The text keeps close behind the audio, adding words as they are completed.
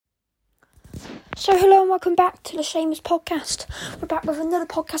So hello and welcome back to the Shameless Podcast. We're back with another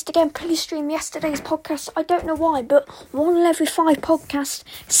podcast again. Please stream yesterday's podcast. I don't know why, but 1 in every 5 podcasts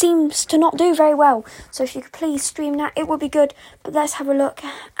seems to not do very well. So if you could please stream that, it would be good. But let's have a look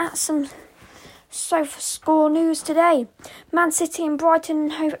at some score news today. Man City and Brighton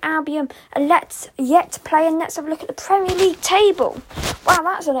and Hove Albion are yet to play, and let's have a look at the Premier League table. Wow,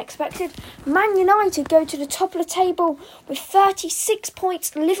 that's unexpected. Man United go to the top of the table with 36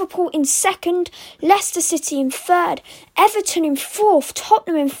 points, Liverpool in second, Leicester City in third, Everton in fourth,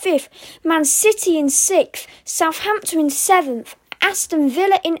 Tottenham in fifth, Man City in sixth, Southampton in seventh, Aston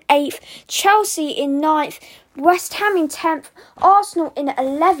Villa in 8th, Chelsea in 9th, West Ham in 10th, Arsenal in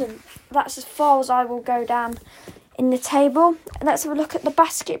 11th. That's as far as I will go down in the table. Let's have a look at the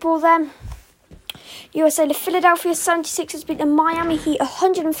basketball then. USA, the Philadelphia 76ers beat the Miami Heat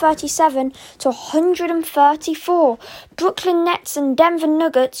 137 to 134. Brooklyn Nets and Denver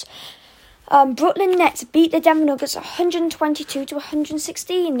Nuggets. Brooklyn Nets beat the Denver Nuggets 122 to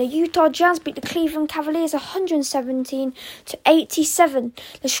 116. The Utah Jazz beat the Cleveland Cavaliers 117 to 87.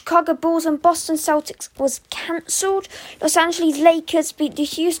 The Chicago Bulls and Boston Celtics was cancelled. Los Angeles Lakers beat the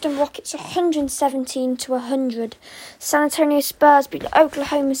Houston Rockets 117 to 100. San Antonio Spurs beat the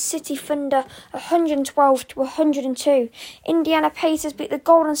Oklahoma City Thunder 112 to 102. Indiana Pacers beat the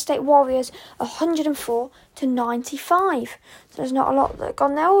Golden State Warriors 104 to 95. So there's not a lot that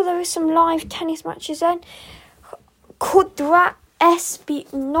gone there. Oh, there is some live tennis matches then. Kudra S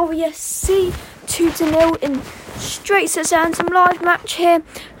beat Noria C 2-0 in straight sets and some live match here.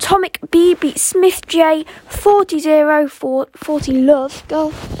 Tomic B beat Smith J 40-0 for 40 love.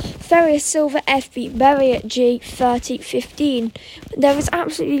 Go. Ferrier Silver F beat Berrier G 30-15. There is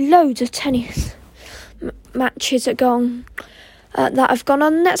absolutely loads of tennis matches that have gone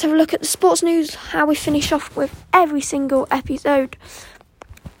on. Let's have a look at the sports news, how we finish off with every single episode.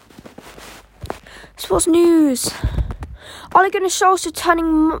 Sports news. Ollie Gunnar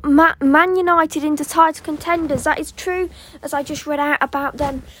turning Man United into title contenders. That is true, as I just read out about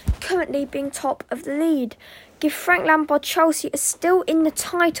them currently being top of the league. Give Frank Lampard Chelsea is still in the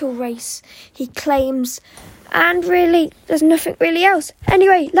title race, he claims. And really, there's nothing really else.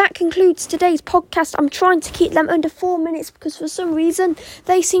 Anyway, that concludes today's podcast. I'm trying to keep them under 4 minutes because for some reason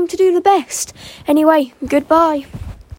they seem to do the best. Anyway, goodbye.